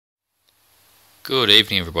Good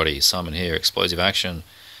evening, everybody. Simon here, Explosive Action,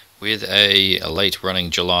 with a late running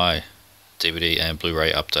July DVD and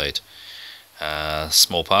Blu-ray update.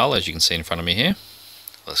 Small pile, as you can see in front of me here.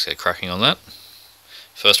 Let's get cracking on that.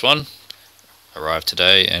 First one arrived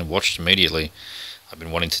today and watched immediately. I've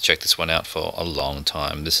been wanting to check this one out for a long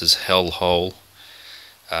time. This is Hellhole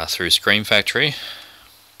through Scream Factory.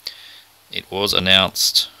 It was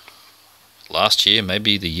announced last year,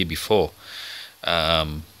 maybe the year before.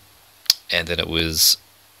 And then it was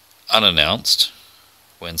unannounced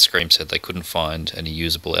when Scream said they couldn't find any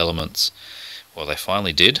usable elements. Well, they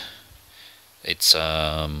finally did. It's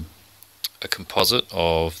a composite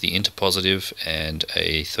of the interpositive and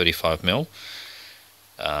a 35mm.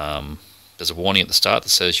 There's a warning at the start that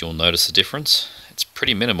says you'll notice the difference. It's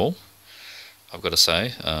pretty minimal, I've got to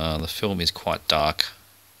say. The film is quite dark,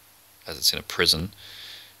 as it's in a prison,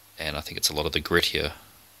 and I think it's a lot of the grittier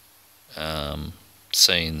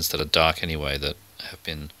scenes that are dark anyway that have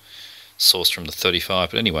been sourced from the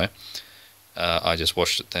 35. But anyway, I just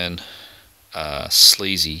watched it then.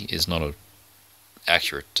 Sleazy is not an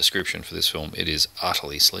accurate description for this film. It is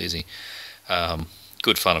utterly sleazy.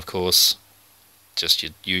 Good fun, of course. Just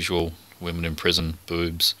your usual women in prison,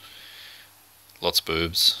 boobs, lots of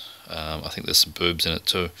boobs. I think there's some boobs in it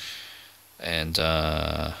too. And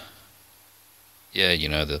yeah, you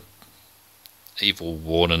know, the evil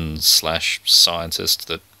warden slash scientist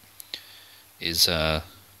that is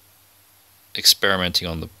experimenting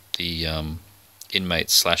on the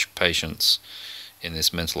inmates slash patients in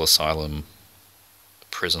this mental asylum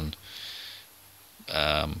prison,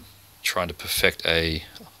 trying to perfect a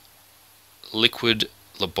liquid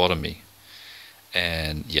lobotomy.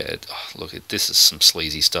 And yeah, look, this is some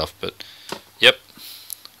sleazy stuff, but yep,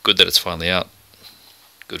 good that it's finally out.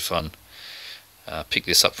 Good fun. Picked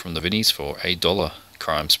this up from the Vinnies for $1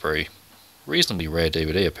 Crime Spree. Reasonably rare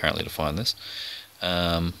DVD apparently to find this.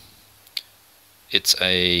 It's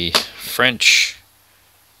a French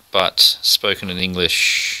but spoken in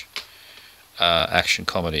English action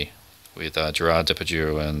comedy with Gerard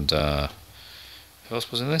Depardieu and who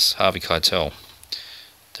else was in this? Harvey Keitel.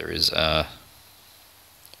 There is a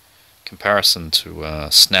comparison to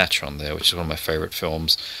Snatch on there, which is one of my favourite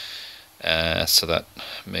films. So that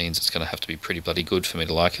means it's going to have to be pretty bloody good for me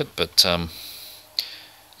to like it. But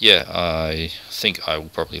yeah, I think I will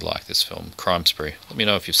probably like this film, Crime Spree. Let me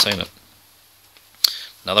know if you've seen it.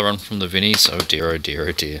 Another one from the Vinnies. Oh dear, oh dear,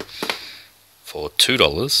 oh dear. For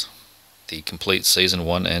 $2, the complete season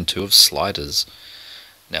 1 and 2 of Sliders.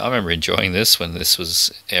 Now, I remember enjoying this when this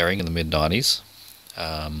was airing in the mid-90s.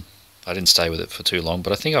 I didn't stay with it for too long,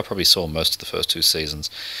 but I think I probably saw most of the first 2 seasons.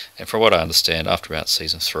 And from what I understand, after about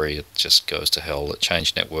season 3, it just goes to hell. It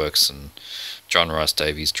changed networks, and John Rice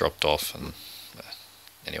Davies dropped off. And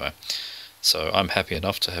anyway, so I'm happy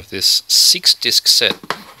enough to have this 6-disc set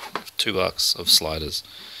for $2 of Sliders.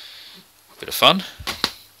 Bit of fun.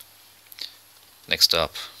 Next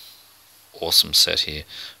up, awesome set here,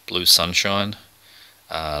 Blue Sunshine,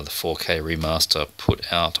 the 4K remaster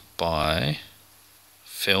put out by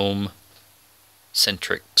Film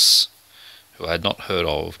Centrix, who I had not heard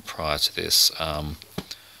of prior to this.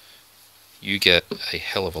 You get a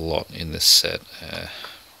hell of a lot in this set.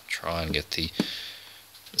 Try and get the...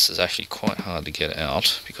 This is actually quite hard to get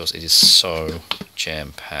out because it is so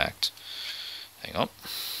jam-packed. Hang on,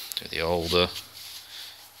 do the old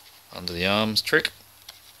under the arms trick.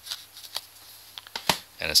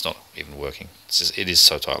 And it's not even working. It is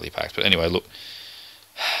so tightly packed. But anyway, look,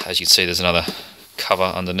 as you can see, there's another cover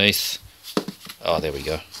underneath. Oh, there we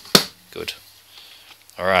go. Good.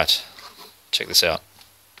 Alright, check this out.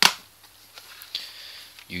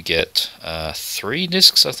 You get 3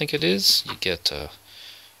 discs, I think it is. You get a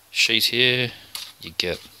sheet here. You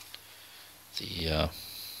get the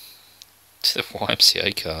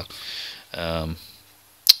YMCA card.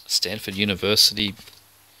 Stanford University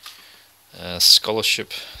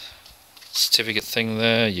scholarship certificate thing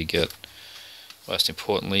there. You get, most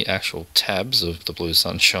importantly, actual tabs of the Blue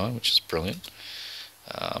Sunshine, which is brilliant.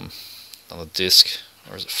 Another disc,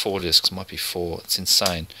 or is it 4 discs? It might be 4. It's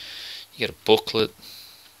insane. You get a booklet.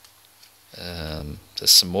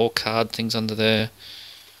 There's some more card things under there.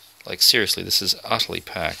 Like, seriously, this is utterly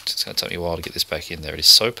packed. It's going to take me a while to get this back in there. It is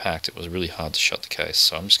so packed, it was really hard to shut the case.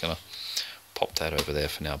 So I'm just going to pop that over there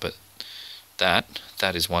for now. But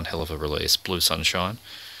that is one hell of a release. Blue Sunshine.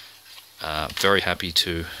 Very happy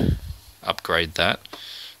to upgrade that.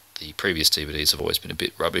 The previous DVDs have always been a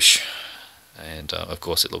bit rubbish, and of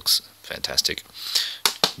course it looks fantastic.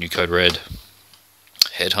 New Code Red,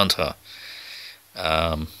 Headhunter,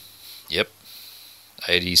 yep,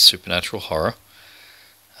 80s supernatural horror.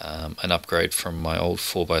 An upgrade from my old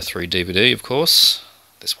 4x3 DVD, of course.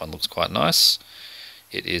 This one looks quite nice.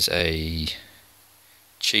 It is a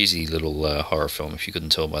cheesy little horror film, if you couldn't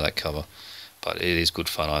tell by that cover. But it is good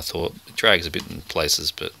fun, I thought. It drags a bit in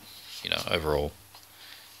places, but, you know, overall,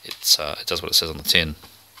 it does what it says on the tin.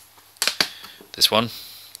 This one,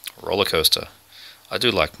 Roller Coaster. I do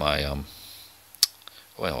like my,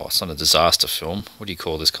 well, it's not a disaster film. What do you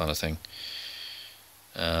call this kind of thing?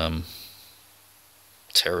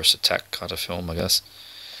 Terrorist attack kind of film, I guess.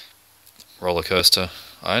 Roller Coaster.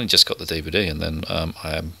 I only just got the DVD, and then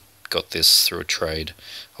I got this through a trade.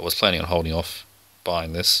 I was planning on holding off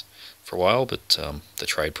buying this for a while, but the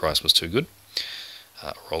trade price was too good.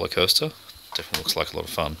 Roller Coaster. Definitely looks like a lot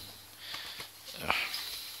of fun.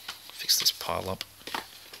 Fix this pile up.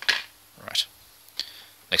 Right.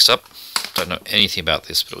 Next up, don't know anything about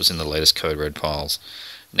this, but it was in the latest Code Red piles.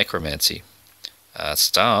 Necromancy.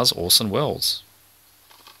 Stars Orson Welles.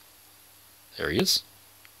 There he is.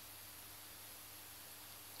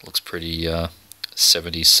 Looks pretty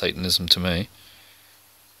 70s Satanism to me.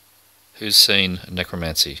 Who's seen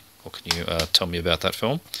Necromancy? What can you tell me about that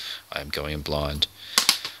film? I am going in blind,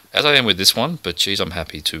 as I am with this one, but geez, I'm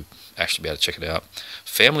happy to actually be able to check it out.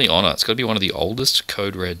 Family Honor. It's got to be one of the oldest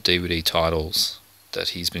Code Red DVD titles that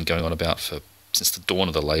he's been going on about since the dawn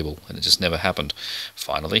of the label, and it just never happened.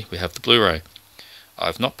 Finally, we have the Blu-ray.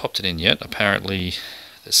 I've not popped it in yet. Apparently,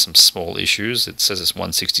 there's some small issues. It says it's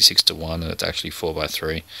 166 to 1, and it's actually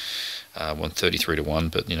 4x3, 133 to 1,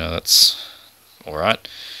 but you know, that's alright.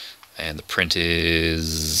 And the print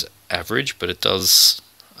is average, but it does,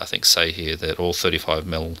 I think, say here that all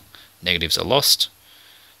 35mm negatives are lost.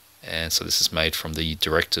 And so this is made from the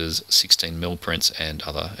director's 16mm prints and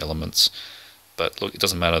other elements. But look, it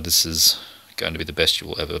doesn't matter. This is going to be the best you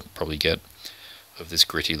will ever probably get of this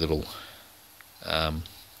gritty little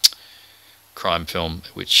crime film,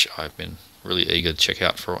 which I've been really eager to check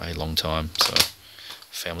out for a long time. So,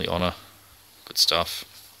 Family Honor, good stuff.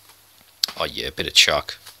 Oh yeah, a bit of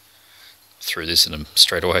Chuck. Threw this in them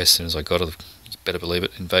straight away as soon as I got it. You better believe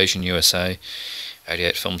it. Invasion USA,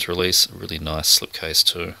 88 films release. A really nice slipcase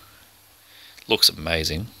too. Looks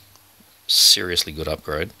amazing. Seriously good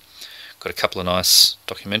upgrade. Got a couple of nice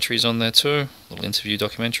documentaries on there too. Little interview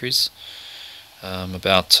documentaries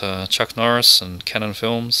about Chuck Norris and Canon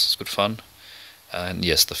Films. It's good fun. And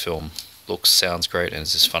yes, the film looks, sounds great, and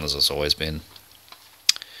it's as fun as it's always been.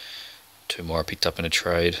 Two more I picked up in a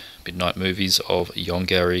trade. Midnight Movies of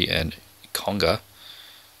Yongari and Konga.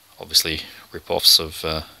 Obviously rip-offs of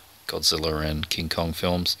Godzilla and King Kong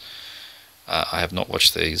films. I have not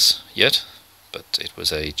watched these yet, but it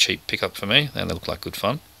was a cheap pickup for me, and they look like good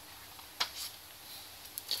fun.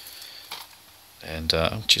 And,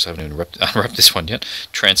 oh jeez, I haven't even unwrapped this one yet.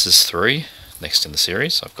 Trances 3, next in the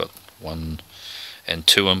series. I've got 1 and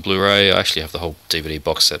 2 on Blu-ray. I actually have the whole DVD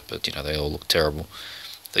box set, but you know, they all look terrible.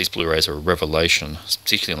 These Blu-rays are a revelation,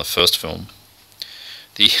 particularly on the first film.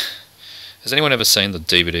 Has anyone ever seen the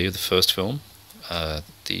DVD of the first film?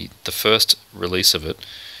 The first release of it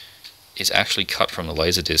is actually cut from the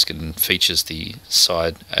Laserdisc and features the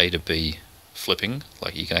side A to B flipping.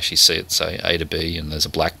 Like, you can actually see it say A to B, and there's a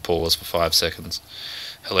black pause for 5 seconds.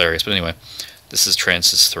 Hilarious. But anyway, this is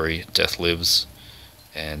Trances 3, Death Lives,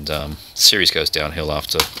 and the series goes downhill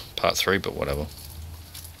after part 3, but whatever.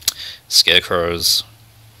 Scarecrows,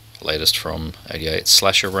 latest from 88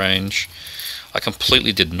 Slasher Range. I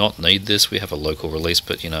completely did not need this. We have a local release,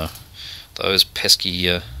 but you know, those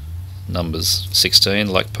pesky numbers 16,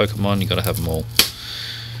 like Pokemon, you got to have them all.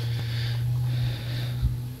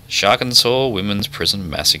 Arkansas Women's Prison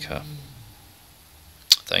Massacre.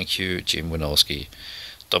 Thank you, Jim Wynorski.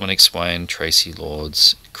 Dominic Swain, Tracy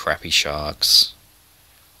Lords, Crappy Sharks.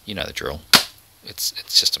 You know the drill. It's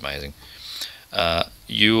just amazing.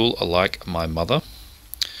 You'll Like My Mother.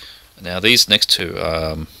 Now these next two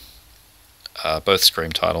are both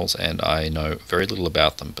Scream titles, and I know very little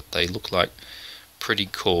about them, but they look like pretty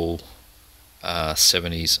cool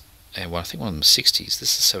 70s, and I think one of them is 60s.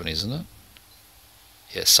 This is 70s, isn't it?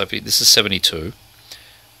 Yes, so this is 72.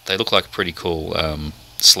 They look like pretty cool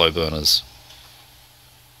slow burners.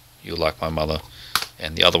 You'll Like My Mother.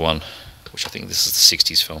 And the other one, which I think this is the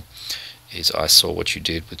 60s film, is I Saw What You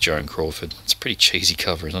Did with Joan Crawford. It's a pretty cheesy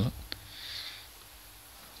cover, isn't it?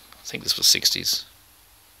 I think this was 60s.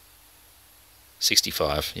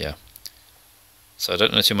 65, yeah. So I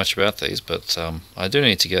don't know too much about these, but I do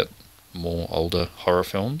need to get more older horror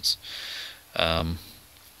films.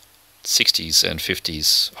 60s and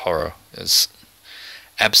 50s horror is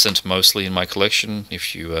absent mostly in my collection,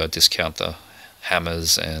 if you discount the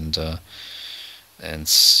Hammers and the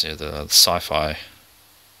sci-fi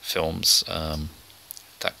films.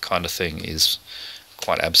 that kind of thing is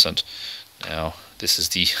quite absent. Now, this is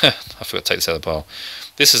the I forgot to take this out of the pile.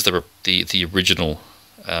 This is the original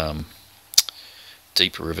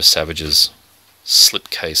Deep River Savages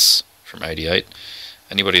slipcase from '88.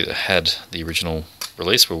 Anybody that had the original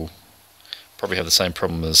release will probably have the same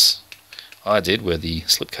problem as I did, where the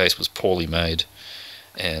slipcase was poorly made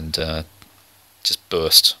and just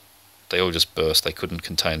burst. They all just burst. They couldn't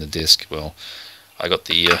contain the disc. Well, I got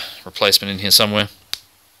the replacement in here somewhere.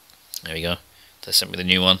 There we go. They sent me the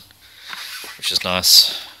new one, which is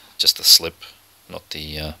nice. Just the slip, not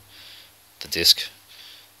the disc.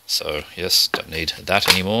 So yes, don't need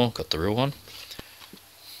that anymore. Got the real one.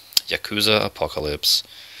 Yakuza Apocalypse.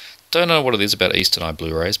 Don't know what it is about Eastern Eye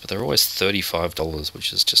Blu-rays, but they're always $35,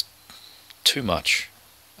 which is just too much.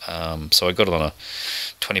 So I got it on a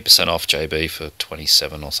 20% off JB for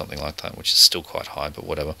 $27 or something like that, which is still quite high, but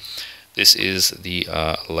whatever. This is the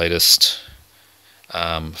latest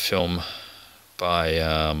film by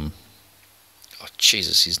oh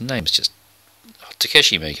Jesus, his name's just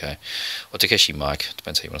Takeshi Miike, or Takeshi Mike,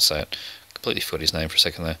 depends how you want to say it. Completely forgot his name for a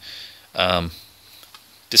second there.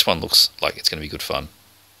 This one looks like it's going to be good fun.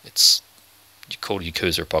 It's called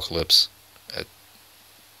Yakuza Apocalypse. I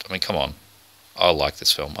mean, come on. I'll like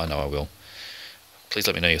this film. I know I will. Please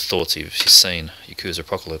let me know your thoughts if you've seen Yakuza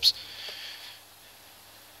Apocalypse.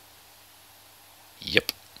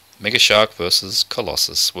 Yep. Mega Shark versus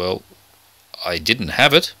Colossus. Well, I didn't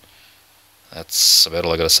have it. That's about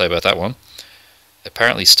all I got to say about that one. It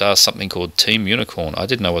apparently stars something called Team Unicorn. I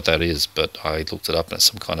didn't know what that is, but I looked it up and it's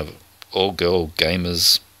some kind of all-girl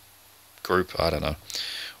gamers group. I don't know.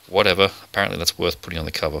 Whatever. Apparently that's worth putting on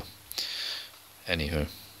the cover. Anywho,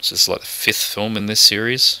 so this is like the 5th film in this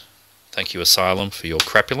series. Thank you, Asylum, for your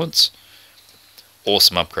crapulence.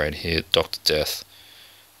 Awesome upgrade here, Dr. Death.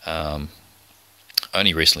 I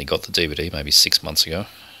only recently got the DVD, maybe 6 months ago,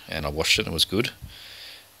 and I watched it and it was good.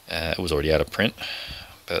 It was already out of print,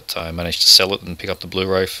 but I managed to sell it and pick up the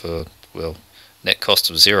Blu-ray for, well, net cost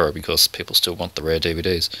of $0 because people still want the rare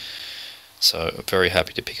DVDs. So I'm very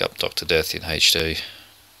happy to pick up Dr. Death in HD.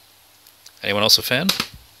 Anyone else a fan?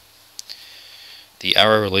 The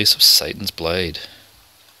Arrow release of Satan's Blade.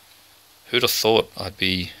 Who'd have thought I'd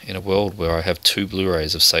be in a world where I have 2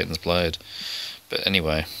 Blu-rays of Satan's Blade? But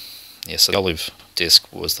anyway, yes, the olive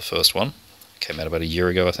disc was the first one. It came out about a year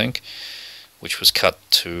ago, I think, which was cut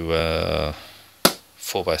to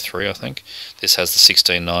 4:3, I think. This has the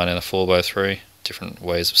 16:9 and a 4:3, different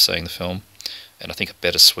ways of seeing the film, and I think a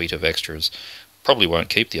better suite of extras. Probably won't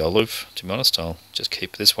keep the olive, to be honest. I'll just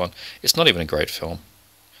keep this one. It's not even a great film.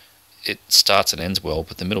 It starts and ends well,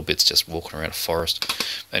 but the middle bit's just walking around a forest.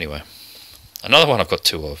 Anyway, another one I've got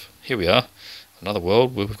 2 of. Here we are. Another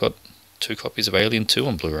world where we've got 2 copies of Alien 2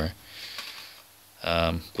 on Blu-ray.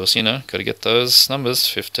 Of course, you know, got to get those numbers,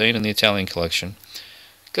 15 in the Italian collection.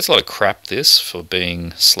 Gets a lot of crap, this, for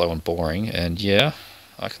being slow and boring, and yeah,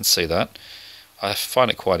 I can see that. I find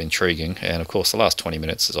it quite intriguing, and of course the last 20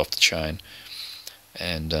 minutes is off the chain.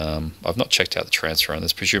 And I've not checked out the transfer on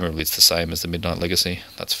this. Presumably it's the same as the Midnight Legacy.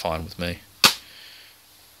 That's fine with me.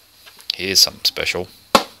 Here's something special.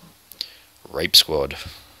 Rape Squad.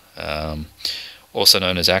 Also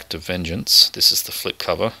known as Act of Vengeance. This is the flip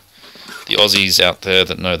cover. The Aussies out there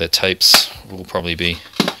that know their tapes will probably be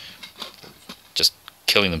just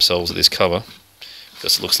killing themselves at this cover,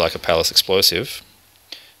 because it looks like a Palace explosive.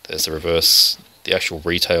 There's the reverse. The actual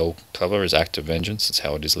retail cover is Act of Vengeance. It's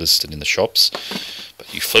how it is listed in the shops.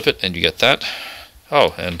 But you flip it and you get that.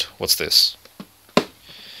 Oh, and what's this?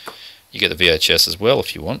 You get the VHS as well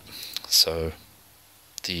if you want. So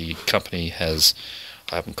the company has,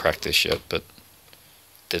 I haven't cracked this yet, but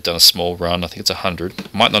they've done a small run. I think it's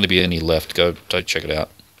 100. Might not be any left. Go check it out.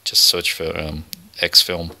 Just search for X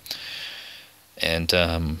Film, and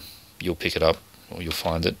you'll pick it up, or you'll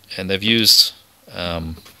find it. And they've used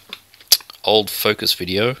old Focus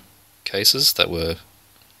video cases that were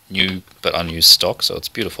new but unused stock. So it's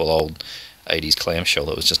beautiful old 80s clamshell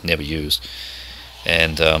that was just never used.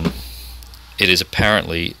 And it is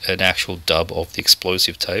apparently an actual dub of the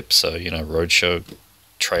explosive tape. So, you know, roadshow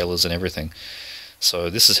trailers and everything. So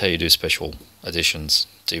this is how you do special editions,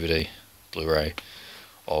 DVD, Blu-ray,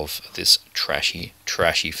 of this trashy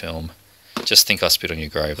film. Just think I spit on your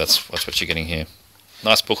grave. That's what you're getting here.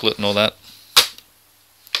 Nice booklet and all that.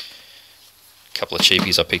 Couple of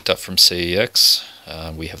cheapies I picked up from CEX.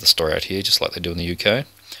 We have the story out here, just like they do in the UK.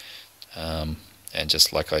 And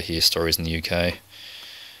just like I hear stories in the UK,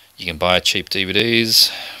 you can buy cheap DVDs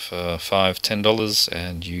for $5–10,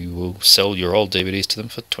 and you will sell your old DVDs to them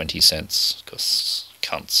for 20 cents, because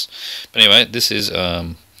cunts. But anyway, this is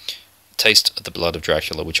Taste the Blood of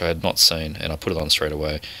Dracula, which I had not seen, and I put it on straight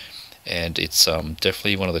away. And it's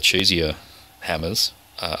definitely one of the cheesier Hammers.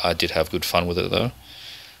 I did have good fun with it though.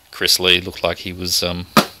 Chris Lee looked like he was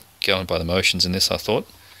going by the motions in this, I thought.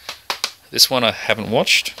 This one I haven't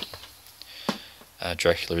watched.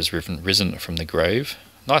 Dracula is risen from the grave.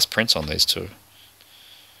 Nice prints on these two.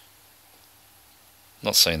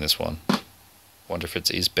 Not seen this one. Wonder if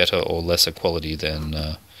it is better or lesser quality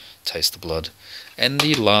than Taste the Blood. And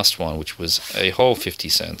the last one, which was a whole 50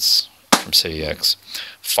 cents from CEX.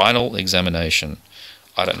 Final Examination.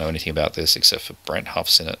 I don't know anything about this except for Brent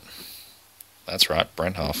Huff's in it. That's right,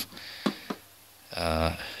 Brent Huff.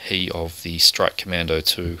 He of the Strike Commando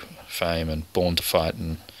 2 fame and Born to Fight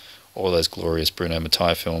and all those glorious Bruno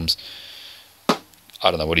Mattei films.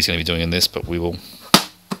 I don't know what he's going to be doing in this, but we will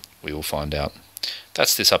find out.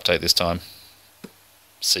 That's this update this time.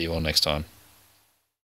 See you all next time.